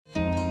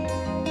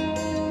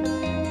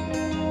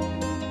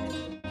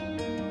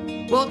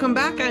Welcome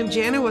back, I'm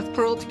Jana with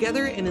Purl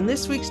Together, and in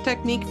this week's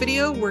technique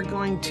video, we're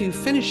going to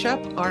finish up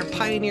our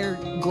Pioneer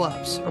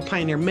gloves, or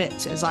Pioneer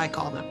mitts, as I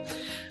call them.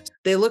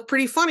 They look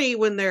pretty funny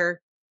when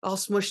they're all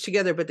smushed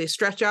together, but they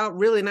stretch out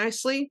really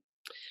nicely.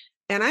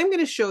 And I'm going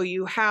to show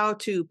you how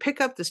to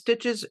pick up the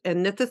stitches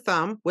and knit the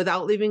thumb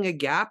without leaving a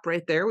gap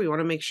right there. We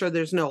want to make sure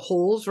there's no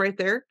holes right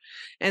there.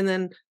 And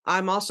then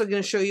I'm also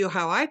going to show you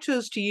how I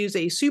chose to use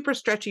a super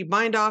stretchy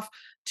bind off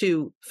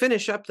to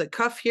finish up the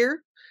cuff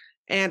here,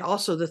 and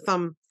also the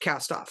thumb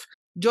cast off.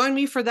 Join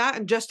me for that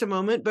in just a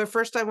moment, but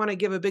first I want to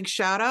give a big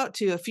shout out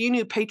to a few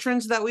new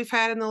patrons that we've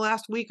had in the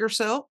last week or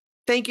so.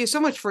 Thank you so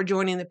much for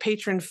joining the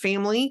patron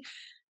family.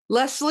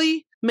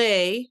 Leslie,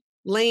 May,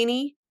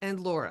 Lainey,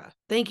 and Laura.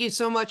 Thank you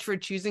so much for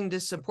choosing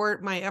to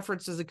support my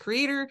efforts as a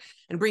creator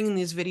and bringing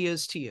these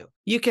videos to you.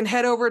 You can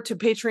head over to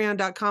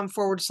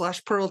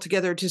patreon.com/Purl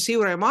Together to see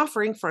what I'm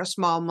offering for a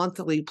small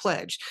monthly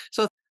pledge.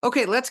 So,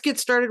 okay, let's get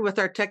started with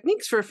our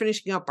techniques for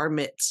finishing up our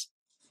mitts.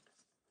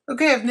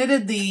 Okay, I've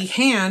knitted the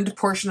hand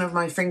portion of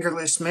my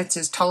fingerless mitts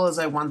as tall as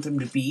I want them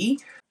to be.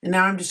 And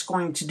now I'm just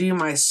going to do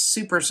my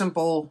super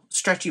simple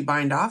stretchy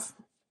bind off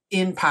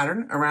in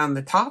pattern around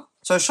the top.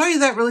 So I'll show you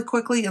that really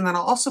quickly, and then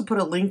I'll also put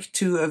a link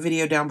to a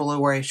video down below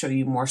where I show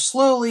you more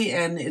slowly,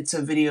 and it's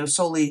a video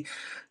solely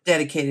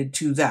dedicated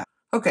to that.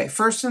 Okay,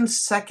 first and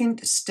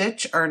second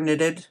stitch are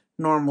knitted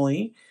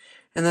normally,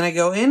 and then I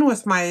go in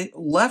with my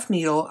left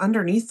needle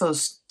underneath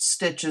those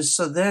stitches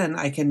so then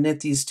I can knit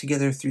these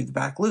together through the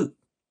back loop.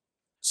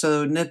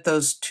 So knit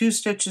those two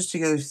stitches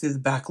together through the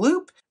back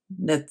loop,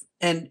 knit,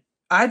 and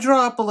I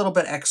draw up a little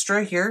bit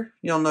extra here.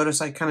 You'll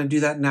notice I kind of do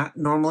that not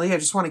normally. I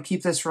just want to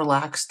keep this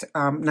relaxed,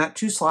 not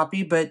too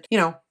sloppy, but you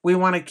know, we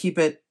want to keep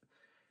it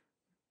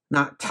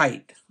not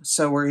tight.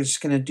 So we're just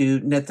going to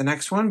knit the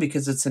next one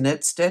because it's a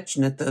knit stitch,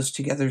 knit those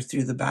together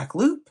through the back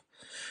loop.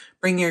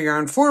 Bring your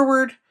yarn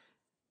forward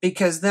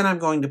because then I'm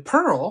going to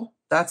purl.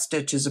 That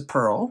stitch is a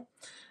purl.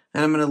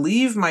 And I'm going to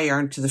leave my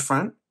yarn to the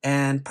front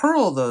and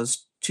purl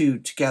those two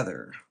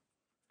together.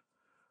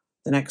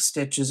 The next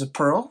stitch is a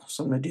purl,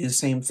 so I'm going to do the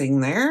same thing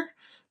there.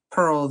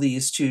 Purl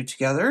these two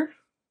together.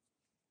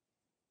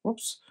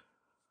 Whoops.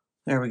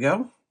 There we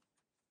go.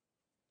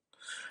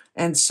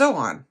 And so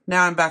on.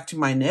 Now I'm back to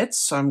my knits,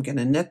 so I'm going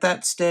to knit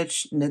that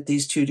stitch, knit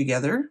these two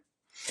together.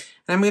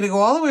 And I'm going to go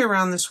all the way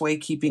around this way,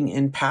 keeping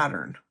in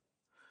pattern.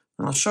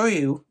 And I'll show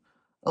you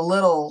a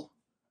little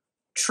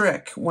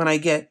trick when I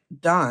get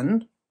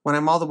done. When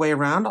I'm all the way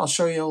around, I'll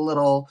show you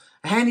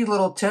a handy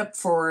little tip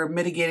for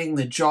mitigating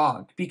the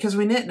jog, because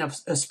we knit in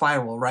a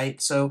spiral,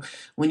 right? So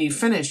when you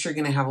finish, you're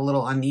going to have a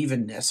little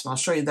unevenness, and I'll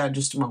show you that in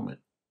just a moment.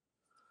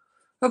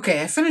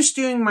 Okay, I finished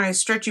doing my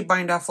stretchy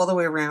bind off all the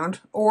way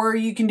around, or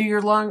you can do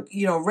your long,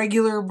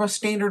 regular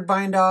standard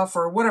bind off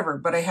or whatever,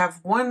 but I have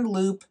one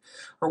loop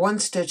or one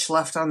stitch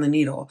left on the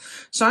needle.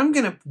 So I'm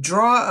going to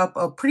draw up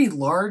a pretty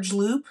large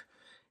loop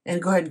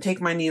and go ahead and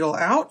take my needle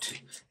out.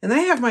 And then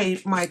I have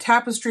my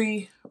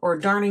tapestry or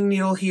darning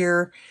needle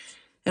here.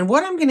 And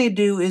what I'm going to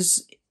do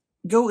is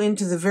go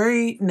into the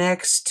very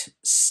next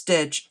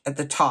stitch at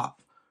the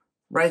top,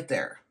 right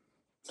there.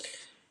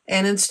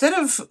 And instead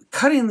of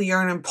cutting the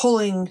yarn and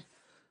pulling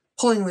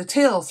the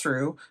tail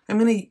through, I'm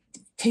going to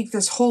take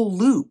this whole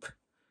loop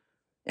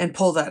and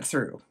pull that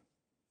through.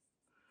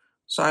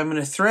 So I'm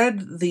going to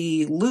thread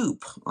the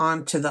loop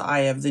onto the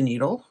eye of the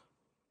needle.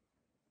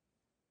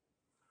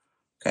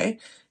 Okay.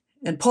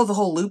 And pull the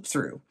whole loop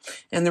through.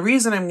 And the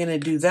reason I'm going to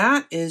do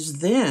that is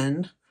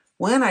then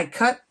when I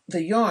cut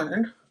the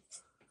yarn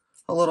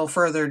a little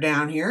further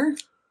down here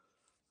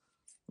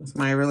with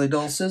my really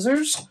dull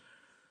scissors,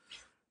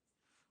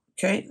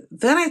 okay,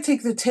 then I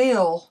take the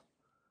tail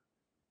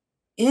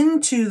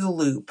into the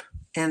loop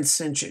and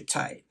cinch it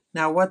tight.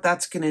 Now what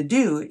that's going to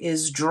do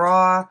is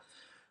draw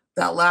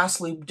that last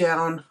loop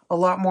down a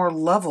lot more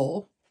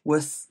level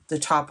with the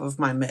top of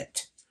my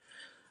mitt.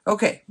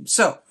 Okay,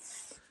 so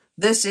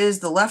this is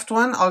the left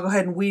one. I'll go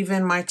ahead and weave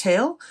in my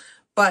tail.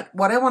 But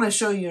what I want to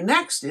show you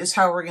next is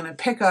how we're going to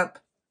pick up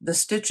the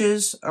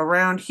stitches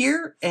around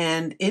here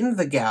and in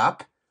the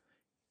gap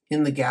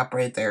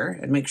right there,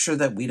 and make sure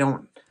that we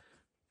don't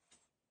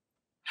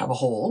have a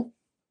hole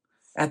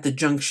at the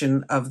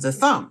junction of the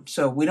thumb.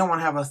 So we don't want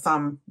to have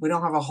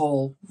a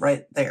hole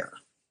right there.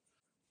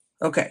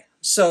 Okay,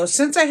 so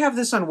since I have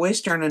this on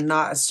waist yarn and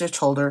not a stitch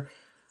holder,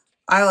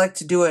 I like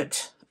to do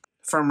it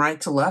from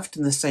right to left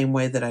in the same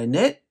way that I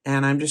knit,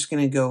 and I'm just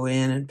going to go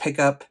in and pick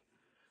up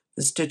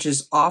the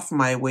stitches off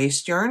my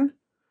waist yarn.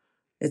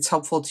 It's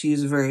helpful to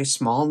use a very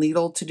small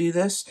needle to do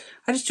this.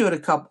 I just do a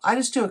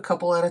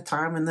couple at a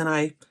time, and then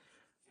I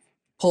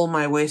pull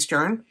my waist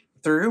yarn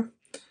through.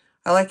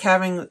 I like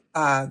having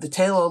the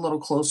tail a little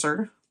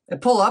closer. I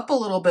pull up a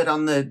little bit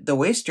on the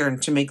waist yarn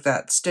to make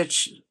that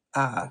stitch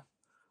a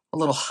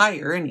little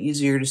higher and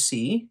easier to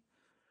see.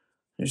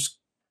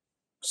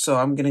 So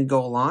I'm going to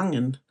go along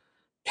and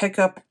pick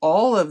up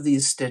all of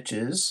these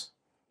stitches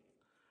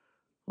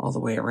all the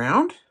way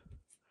around,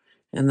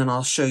 and then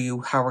I'll show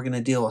you how we're going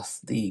to deal with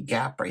the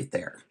gap right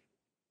there.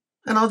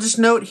 And I'll just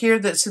note here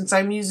that since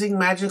I'm using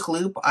magic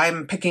loop,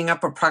 I'm picking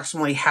up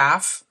approximately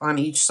half on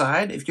each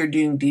side. If you're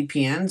doing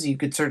DPNs, you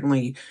could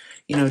certainly,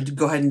 you know,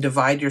 go ahead and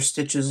divide your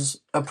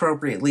stitches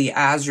appropriately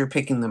as you're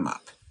picking them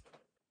up.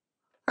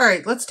 All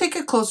right, let's take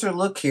a closer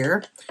look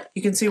here.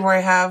 You can see where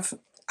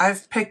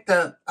I've picked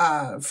up,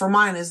 for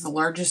mine is the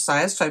largest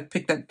size, so I've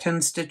picked up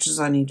 10 stitches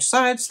on each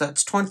side, so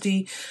that's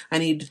 20. I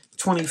need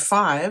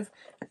 25,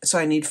 so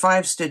I need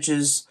 5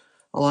 stitches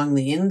along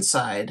the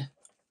inside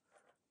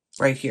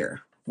right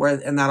here,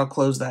 and that'll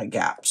close that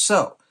gap.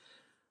 So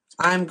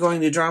I'm going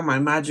to draw my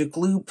magic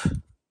loop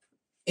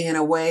in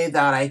a way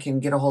that I can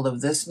get a hold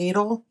of this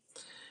needle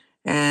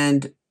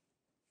and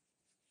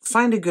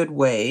find a good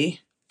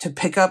way to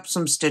pick up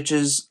some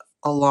stitches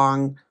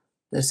along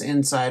this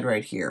inside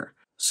right here.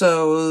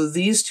 So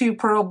these 2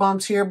 purl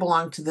bumps here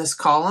belong to this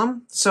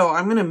column. So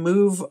I'm going to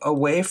move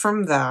away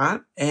from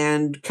that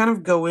and kind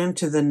of go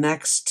into the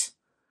next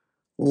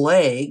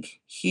leg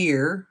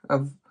here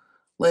of,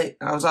 I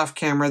was off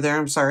camera there,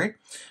 I'm sorry.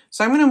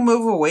 So I'm going to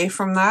move away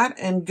from that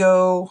and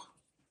go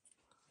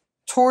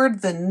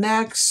toward the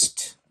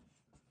next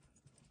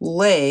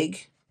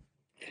leg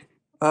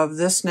of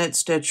this knit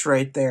stitch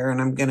right there, and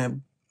I'm going to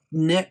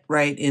knit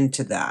right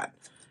into that,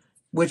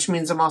 which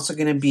means I'm also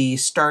going to be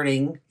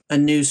starting a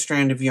new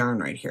strand of yarn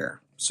right here.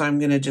 So I'm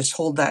going to just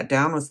hold that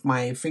down with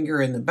my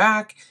finger in the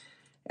back,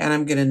 and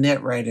I'm going to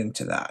knit right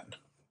into that.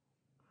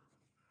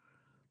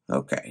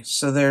 Okay,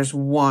 so there's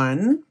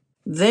one.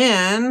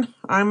 Then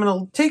I'm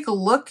going to take a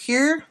look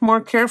here more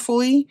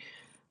carefully,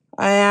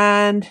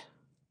 and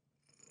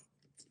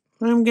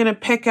I'm going to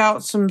pick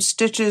out some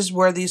stitches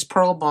where these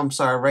purl bumps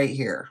are right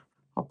here.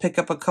 I'll pick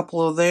up a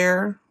couple of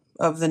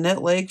the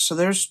knit leg. So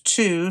there's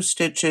 2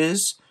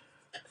 stitches.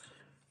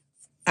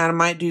 And I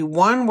might do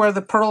one where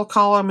the purl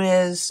column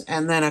is,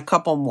 and then a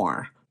couple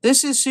more.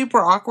 This is super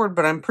awkward,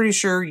 but I'm pretty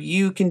sure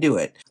you can do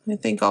it. I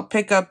think I'll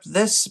pick up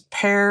this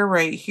pair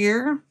right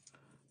here.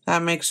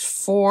 That makes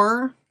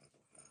 4.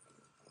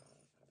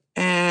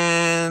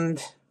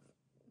 And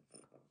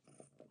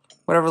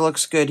whatever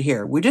looks good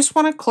here. We just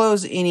want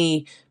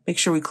to make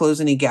sure we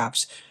close any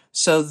gaps.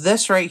 So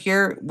this right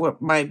here,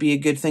 what might be a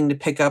good thing to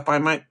pick up, I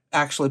might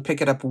actually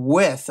pick it up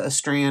with a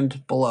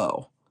strand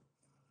below.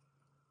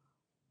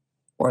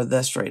 Or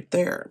this right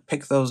there,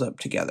 pick those up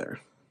together.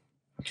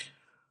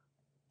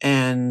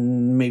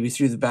 And maybe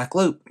through the back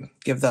loop,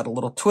 give that a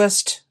little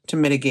twist to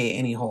mitigate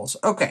any holes.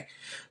 Okay,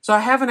 so I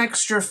have an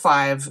extra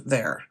 5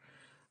 there.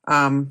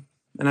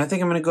 And I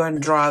think I'm going to go ahead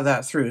and draw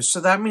that through.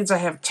 So that means I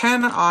have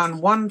 10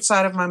 on one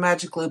side of my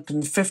magic loop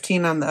and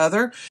 15 on the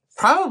other.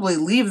 Probably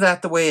leave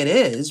that the way it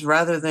is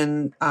rather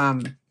than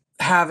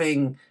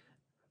having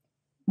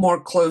more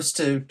close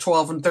to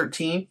 12 and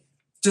 13,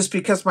 just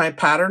because my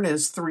pattern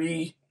is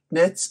 3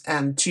 knits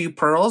and 2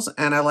 purls,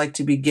 and I like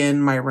to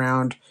begin my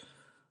round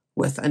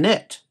with a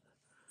knit.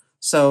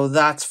 So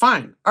that's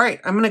fine. All right,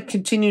 I'm going to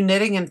continue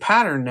knitting in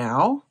pattern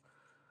now,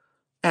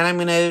 and I'm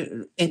going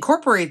to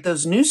incorporate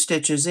those new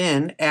stitches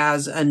in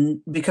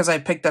because I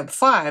picked up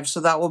 5, so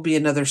that will be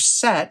another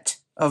set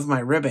of my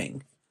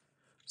ribbing.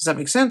 Does that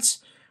make sense?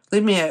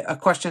 Leave me a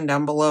question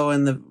down below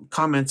in the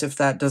comments if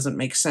that doesn't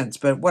make sense.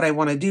 But what I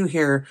want to do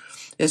here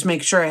is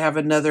make sure I have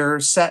another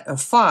set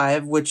of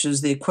 5, which is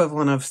the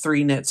equivalent of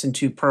 3 knits and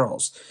 2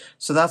 purls.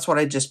 So that's what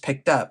I just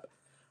picked up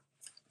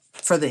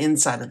for the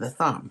inside of the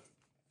thumb,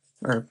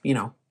 or, you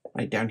know,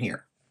 right down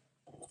here.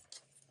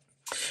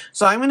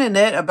 So I'm going to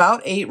knit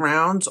about 8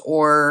 rounds,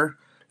 or,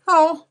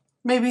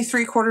 maybe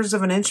 3/4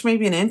 of an inch,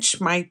 maybe an inch.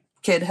 My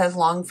kid has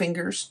long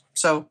fingers,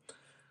 so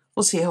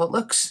we'll see how it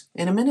looks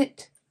in a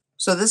minute.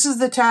 So this is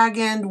the tag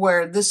end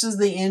where this is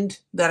the end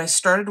that I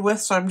started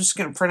with. So I'm just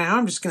going to, for now,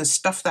 I'm just going to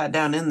stuff that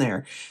down in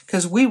there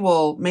because we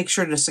will make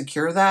sure to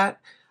secure that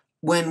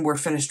when we're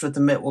finished with the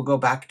mitt. We'll go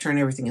back, turn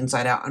everything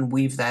inside out and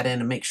weave that in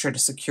and make sure to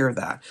secure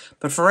that.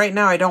 But for right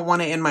now, I don't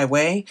want it in my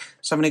way.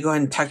 So I'm going to go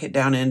ahead and tuck it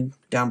down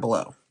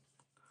below.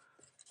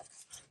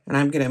 And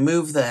I'm going to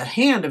move the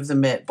hand of the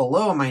mitt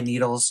below my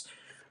needles.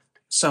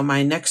 So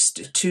my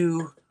next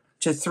 2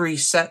 to 3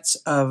 sets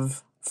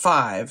of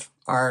 5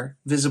 are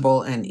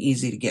visible and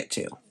easy to get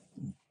to.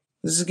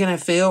 This is going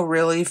to feel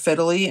really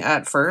fiddly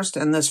at first,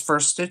 and this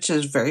first stitch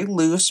is very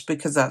loose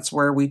because that's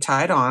where we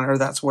tied on, or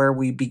that's where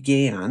we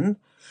began.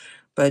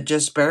 But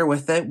just bear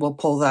with it. We'll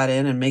pull that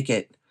in and make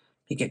it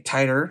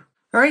tighter.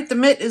 All right, the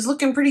mitt is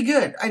looking pretty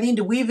good. I need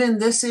to weave in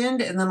this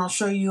end, and then I'll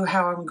show you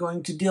how I'm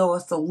going to deal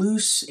with the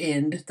loose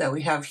end that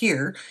we have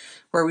here.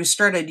 Where we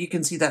started, you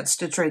can see that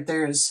stitch right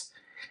there is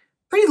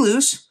pretty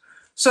loose.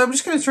 So I'm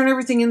just going to turn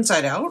everything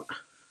inside out.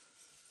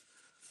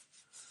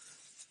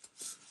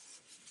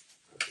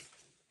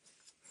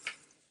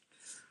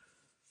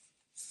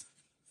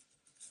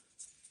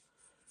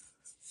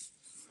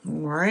 All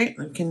right,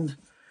 I can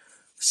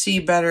see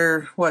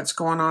better what's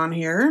going on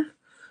here.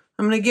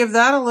 I'm going to give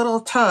that a little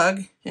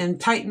tug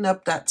and tighten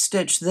up that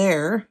stitch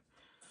there.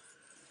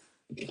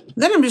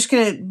 Then I'm just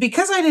going to,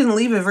 because I didn't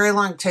leave a very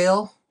long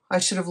tail, I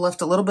should have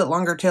left a little bit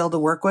longer tail to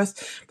work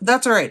with, but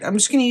that's all right. I'm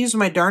just going to use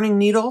my darning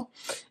needle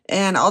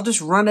and I'll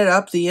just run it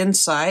up the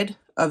inside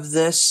of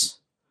this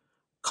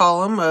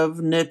column of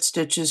knit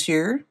stitches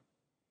here.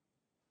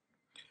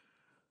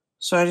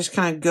 So I just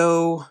kind of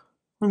go,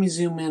 let me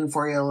zoom in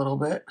for you a little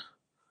bit.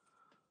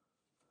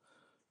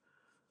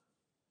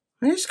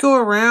 I just go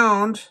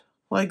around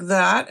like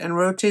that and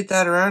rotate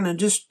that around and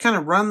just kind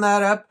of run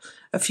that up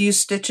a few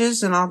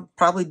stitches, and I'll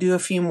probably do a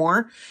few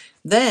more.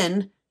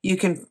 Then you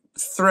can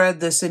thread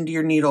this into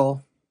your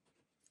needle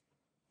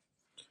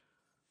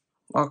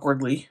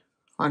awkwardly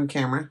on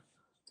camera.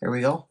 There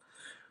we go.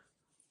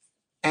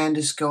 And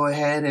just go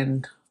ahead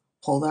and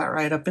pull that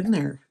right up in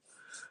there,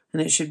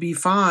 and it should be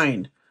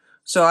fine.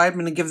 So I'm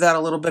going to give that a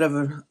little bit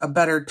of a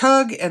better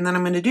tug, and then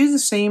I'm going to do the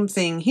same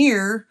thing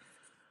here,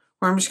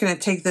 where I'm just going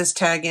to take this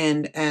tag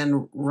end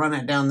and run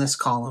it down this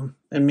column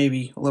and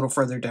maybe a little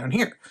further down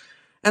here.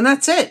 And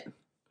that's it.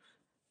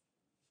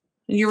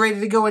 And you're ready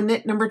to go in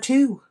knit number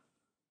 2.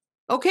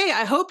 Okay,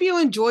 I hope you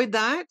enjoyed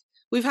that.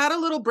 We've had a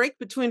little break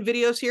between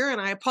videos here,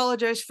 and I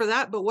apologize for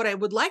that. But what I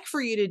would like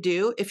for you to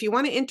do, if you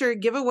want to enter a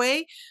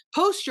giveaway,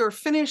 post your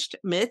finished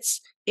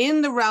mitts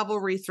in the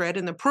Ravelry thread,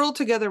 in the Purl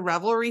Together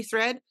Ravelry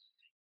thread,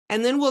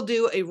 and then we'll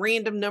do a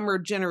random number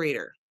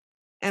generator.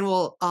 And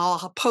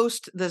I'll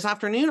post this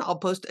afternoon, I'll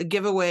post a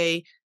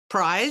giveaway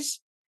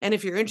prize. And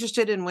if you're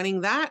interested in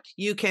winning that,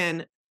 you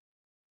can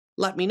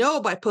let me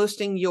know by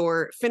posting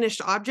your finished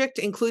object,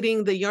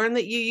 including the yarn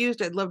that you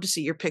used. I'd love to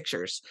see your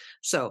pictures.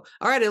 So,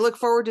 all right, I look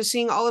forward to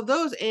seeing all of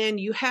those. And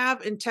you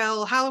have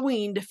until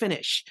Halloween to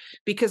finish,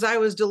 because I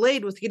was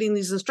delayed with getting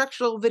these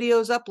instructional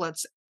videos up.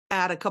 Let's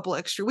add a couple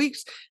extra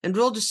weeks, and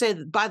we'll just say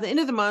that by the end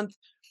of the month,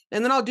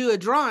 and then I'll do a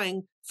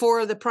drawing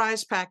for the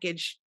prize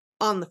package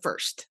on the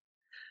 1st.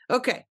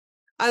 Okay.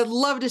 I'd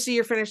love to see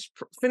your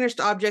finished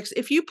objects.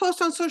 If you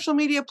post on social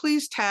media,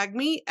 please tag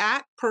me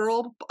at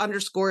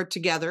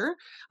Purl_together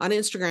on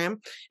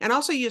Instagram, and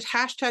also use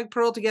hashtag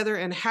Purl Together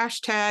and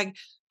hashtag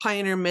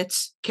Pioneer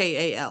Mitts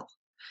KAL.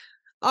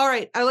 All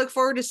right. I look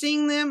forward to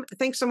seeing them.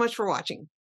 Thanks so much for watching.